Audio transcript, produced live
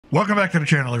Welcome back to the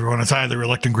channel, everyone. It's I, the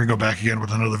Reluctant Gringo, back again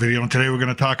with another video. And today we're going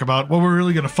to talk about, well, we're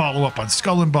really going to follow up on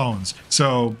Skull and Bones.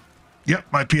 So, yep,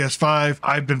 my PS5.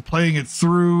 I've been playing it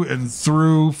through and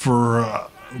through for a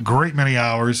great many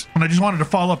hours. And I just wanted to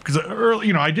follow up because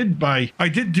early, I did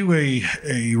do a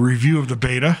review of the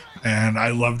beta and I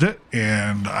loved it.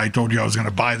 And I told you I was going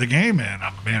to buy the game, and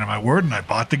I'm a man of my word, and I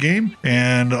bought the game.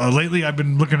 And lately I've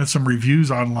been looking at some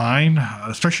reviews online,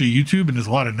 especially YouTube, and there's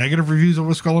a lot of negative reviews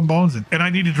over Skull and Bones. And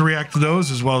I needed to react to those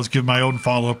as well as give my own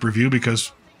follow-up review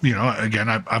because, again,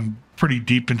 I'm pretty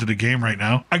deep into the game right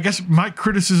now. I guess my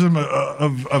criticism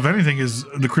of anything is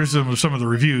the criticism of some of the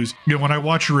reviews. When I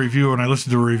watch a review and I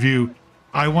listen to a review,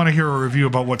 I want to hear a review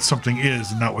about what something is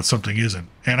and not what something isn't.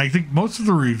 And I think most of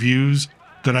the reviews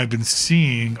that I've been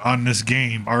seeing on this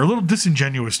game are a little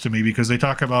disingenuous to me because they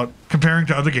talk about comparing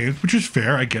to other games, which is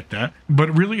fair, I get that. But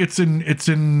really it's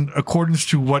in accordance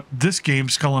to what this game,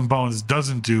 Skull and Bones,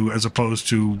 doesn't do as opposed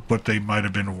to what they might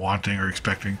have been wanting or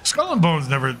expecting. Skull and Bones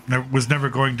was never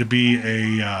going to be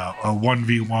a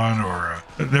 1v1 or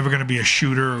never going to be a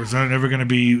shooter. It was never going to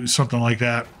be something like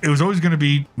that. It was always going to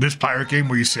be this pirate game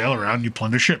where you sail around and you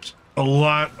plunder ships. A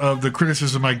lot of the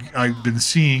criticism I've been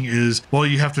seeing is, well,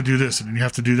 you have to do this and you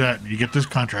have to do that and you get this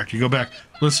contract, you go back.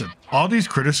 Listen, all these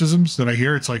criticisms that I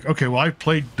hear, it's like, okay, well, I've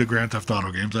played the Grand Theft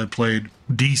Auto games. I've played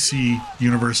DC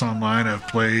Universe Online. I've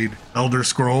played Elder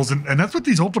Scrolls. And that's what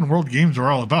these open world games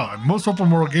are all about. And most open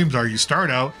world games are, you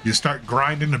start out, you start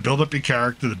grinding to build up your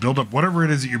character, to build up whatever it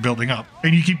is that you're building up.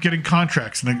 And you keep getting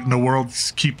contracts and the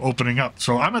worlds keep opening up.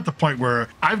 So I'm at the point where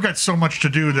I've got so much to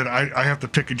do that I have to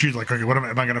pick and choose. Like, okay,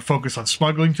 am I going to focus on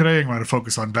smuggling today? Am I going to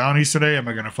focus on bounties today? Am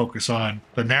I going to focus on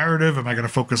the narrative? Am I going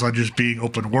to focus on just being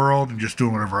open world and just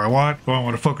doing whatever I want? Do I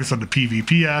want to focus on the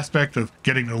PvP aspect of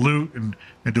getting the loot and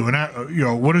doing that?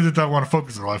 What is it that I want to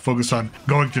focus on? Do I focus on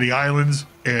going to the islands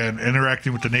and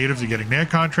interacting with the natives and getting their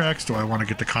contracts? Do I want to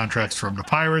get the contracts from the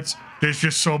pirates? There's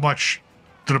just so much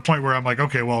to the point where I'm like,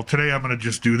 okay, well, today I'm going to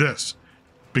just do this.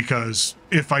 Because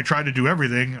if I try to do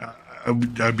everything,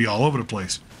 I'd be all over the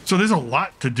place. So there's a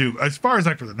lot to do as far as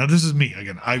I'm concerned. Now, this is me.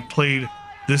 Again, I've played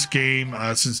this game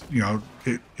since,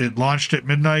 it launched at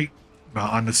midnight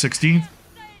on the 16th.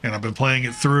 And I've been playing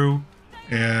it through,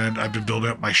 and I've been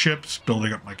building up my ships,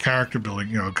 building up my character,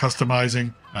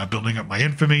 customizing, building up my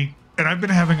infamy. And I've been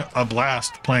having a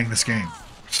blast playing this game.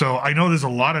 So I know there's a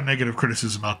lot of negative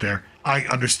criticism out there. I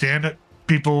understand it.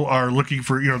 People are looking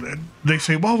for, they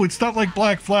say, well, it's not like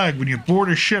Black Flag. When you board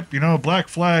a ship, Black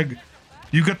Flag,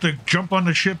 you got to jump on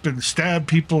the ship and stab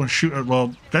people and shoot.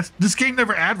 Well, this game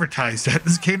never advertised that.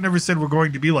 This game never said we're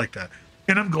going to be like that.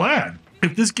 And I'm glad.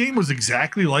 If this game was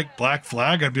exactly like Black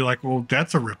Flag, I'd be like, well,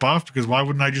 that's a ripoff, because why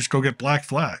wouldn't I just go get Black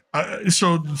Flag?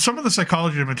 So some of the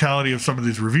psychology and mentality of some of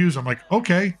these reviews, I'm like,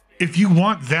 okay, if you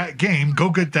want that game,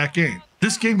 go get that game.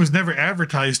 This game was never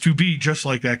advertised to be just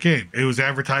like that game. It was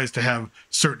advertised to have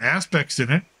certain aspects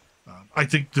in it. I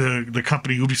think the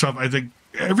company Ubisoft, I think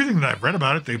everything that I've read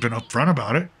about it, they've been upfront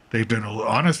about it. They've been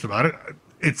honest about it.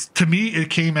 To me,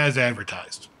 it came as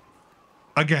advertised.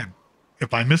 Again,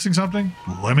 if I'm missing something,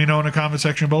 let me know in the comment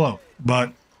section below.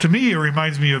 But to me, it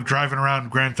reminds me of driving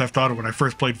around Grand Theft Auto when I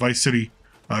first played Vice City,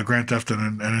 Grand Theft,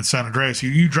 and in San Andreas.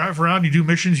 You drive around, you do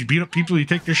missions, you beat up people, you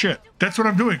take their shit. That's what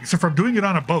I'm doing, except for I'm doing it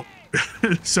on a boat.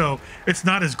 So it's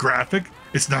not as graphic,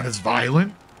 it's not as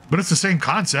violent, but it's the same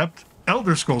concept.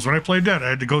 Elder Scrolls, when I played that, I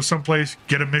had to go someplace,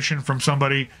 get a mission from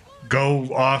somebody,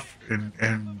 go off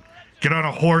and get on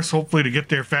a horse, hopefully to get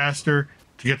there faster,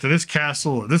 to get to this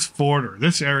castle or this fort or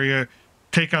this area,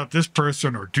 take out this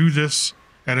person or do this,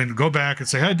 and then go back and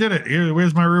say, I did it. Here,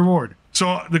 where's my reward?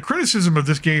 So the criticism of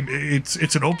this game,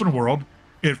 it's an open world.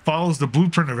 It follows the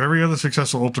blueprint of every other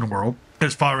successful open world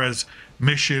as far as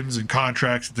missions and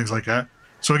contracts and things like that.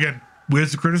 So again,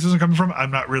 where's the criticism coming from?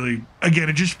 I'm not really, again,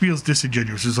 it just feels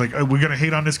disingenuous. It's like, we're going to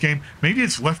hate on this game. Maybe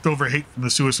it's leftover hate from the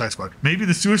Suicide Squad. Maybe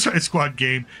the Suicide Squad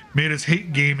game made us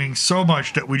hate gaming so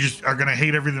much that we just are going to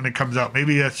hate everything that comes out.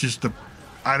 Maybe that's just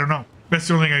I don't know. That's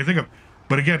the only thing I can think of.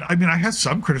 But again, I have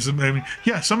some criticism.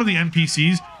 Yeah, some of the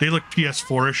NPCs, they look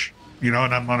PS4-ish, and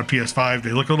I'm on a PS5.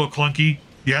 They look a little clunky.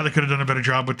 Yeah, they could have done a better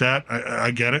job with that.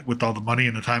 I get it, with all the money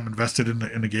and the time invested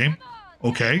in the game.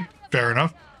 Okay, fair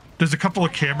enough. There's a couple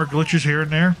of camera glitches here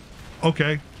and there.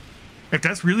 Okay. If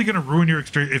that's really going to ruin your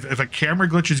experience, if a camera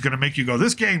glitch is going to make you go,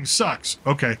 this game sucks.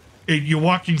 Okay. You're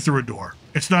walking through a door.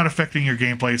 It's not affecting your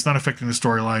gameplay. It's not affecting the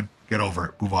storyline. Get over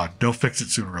it. Move on. They'll fix it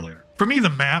sooner or later. For me, the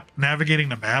map, navigating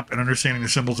the map and understanding the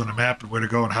symbols on the map and where to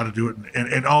go and how to do it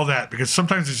and all that, because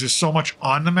sometimes there's just so much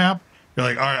on the map. You're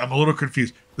like, all right, I'm a little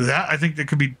confused. That, I think that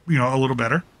could be, a little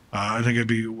better. I think it'd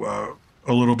be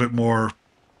a little bit more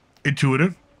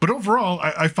intuitive. But overall,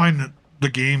 I find that the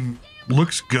game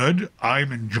looks good.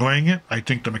 I'm enjoying it. I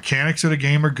think the mechanics of the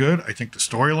game are good. I think the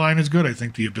storyline is good. I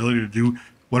think the ability to do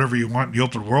whatever you want in the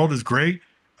open world is great.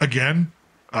 Again,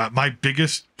 my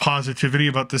biggest positivity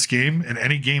about this game and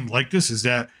any game like this is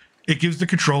that it gives the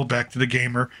control back to the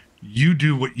gamer. You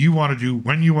do what you want to do,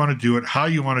 when you want to do it, how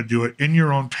you want to do it, in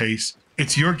your own pace.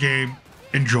 It's your game.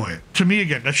 Enjoy it. To me,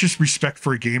 again, that's just respect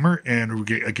for a gamer and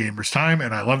a gamer's time.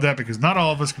 And I love that because not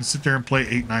all of us can sit there and play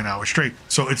 8-9 hours straight.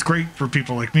 So it's great for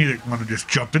people like me that want to just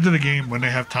jump into the game when they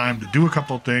have time to do a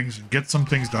couple of things and get some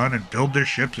things done and build their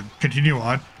ships and continue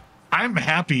on. I'm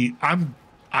happy.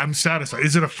 I'm satisfied.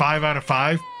 Is it a 5 out of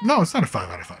 5? No, it's not a 5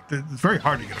 out of 5. It's very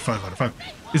hard to get a 5 out of 5.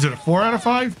 Is it a 4 out of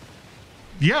 5?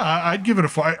 Yeah, I'd give it a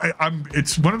 4.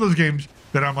 It's one of those games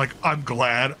that I'm like, I'm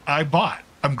glad I bought.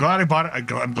 I'm glad I bought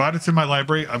it. I'm glad it's in my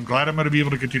library. I'm glad I'm going to be able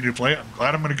to continue to play it. I'm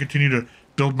glad I'm going to continue to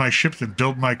build my ships and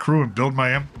build my crew and build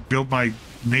my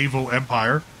naval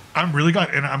empire. I'm really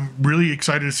glad, and I'm really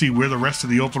excited to see where the rest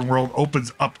of the open world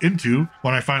opens up into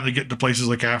when I finally get to places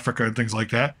like Africa and things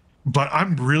like that. But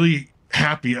I'm really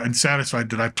happy and satisfied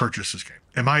that I purchased this game.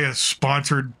 Am I a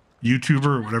sponsored YouTuber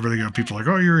or whatever? They got people like,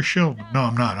 oh, you're a shill. No,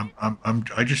 I'm not.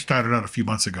 I just started out a few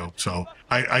months ago, so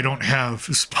I don't have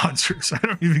sponsors. I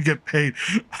don't even get paid.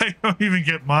 I don't even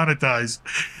get monetized.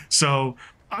 So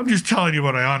I'm just telling you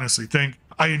what I honestly think.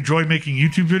 I enjoy making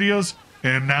YouTube videos,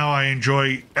 and now I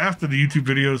enjoy, after the YouTube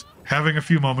videos, having a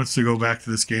few moments to go back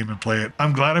to this game and play it.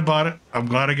 I'm glad I bought it. I'm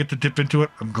glad I get to dip into it.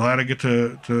 I'm glad I get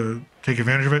to take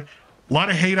advantage of it. A lot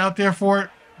of hate out there for it.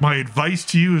 My advice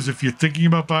to you is, if you're thinking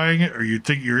about buying it, or you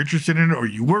think you're interested in it, or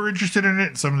you were interested in it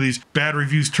and some of these bad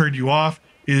reviews turned you off,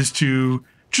 is to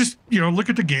just, look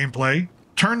at the gameplay,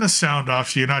 turn the sound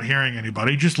off so you're not hearing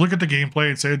anybody. Just look at the gameplay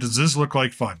and say, does this look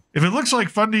like fun? If it looks like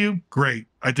fun to you, great.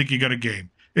 I think you got a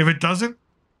game. If it doesn't,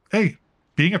 hey,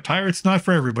 being a pirate's not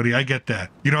for everybody. I get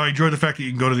that. I enjoy the fact that you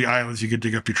can go to the islands, you can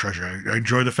dig up your treasure. I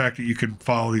enjoy the fact that you can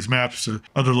follow these maps to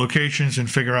other locations and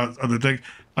figure out other things.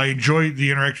 I enjoy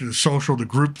the interaction, the social, the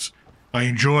groups. I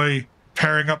enjoy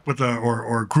pairing up with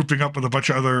or grouping up with a bunch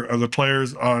of other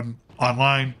players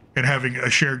online and having a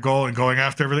shared goal and going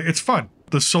after everything. It's fun.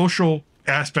 The social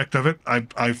aspect of it,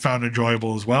 I found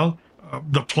enjoyable as well.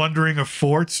 The plundering of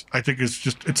forts, I think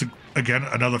again,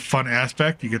 another fun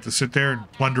aspect. You get to sit there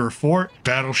and plunder a fort,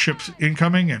 battleships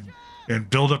incoming, and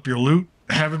build up your loot.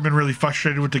 Haven't been really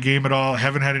frustrated with the game at all.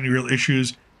 Haven't had any real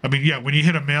issues. I mean, yeah, when you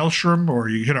hit a maelstrom or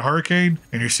you hit a hurricane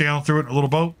and you're sailing through it in a little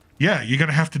boat, yeah, you're going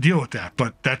to have to deal with that.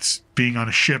 But that's being on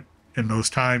a ship in those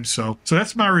times. So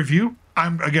that's my review.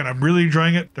 I'm really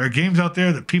enjoying it. There are games out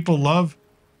there that people love.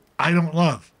 I don't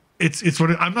love.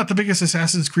 I'm not the biggest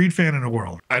Assassin's Creed fan in the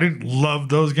world. I didn't love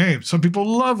those games. Some people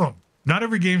love them. Not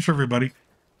every game's for everybody.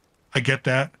 I get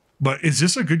that. But is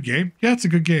this a good game? Yeah, it's a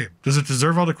good game. Does it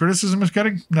deserve all the criticism it's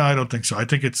getting? No, I don't think so. I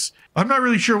think I'm not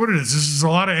really sure what it is. This is a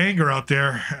lot of anger out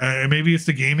there. Maybe it's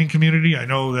the gaming community. I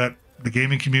know that the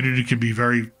gaming community can be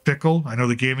very fickle. I know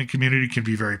the gaming community can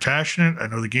be very passionate. I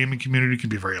know the gaming community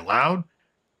can be very loud.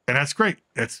 And that's great.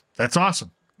 That's awesome.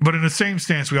 But in the same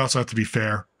stance, we also have to be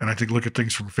fair. And I think look at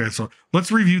things from fair. So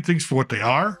let's review things for what they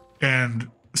are, and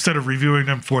instead of reviewing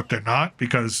them for what they're not,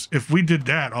 because if we did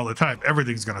that all the time,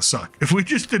 everything's going to suck. If we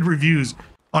just did reviews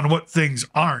on what things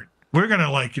aren't, we're going to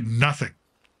like nothing.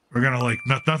 We're going to like,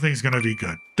 nothing's going to be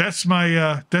good. That's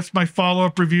my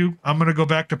follow-up review. I'm going to go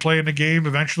back to playing the game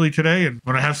eventually today, and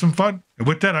I'm going to have some fun. And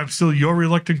with that, I'm still your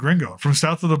reluctant gringo from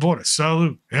south of the border.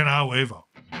 Salud and Huevo.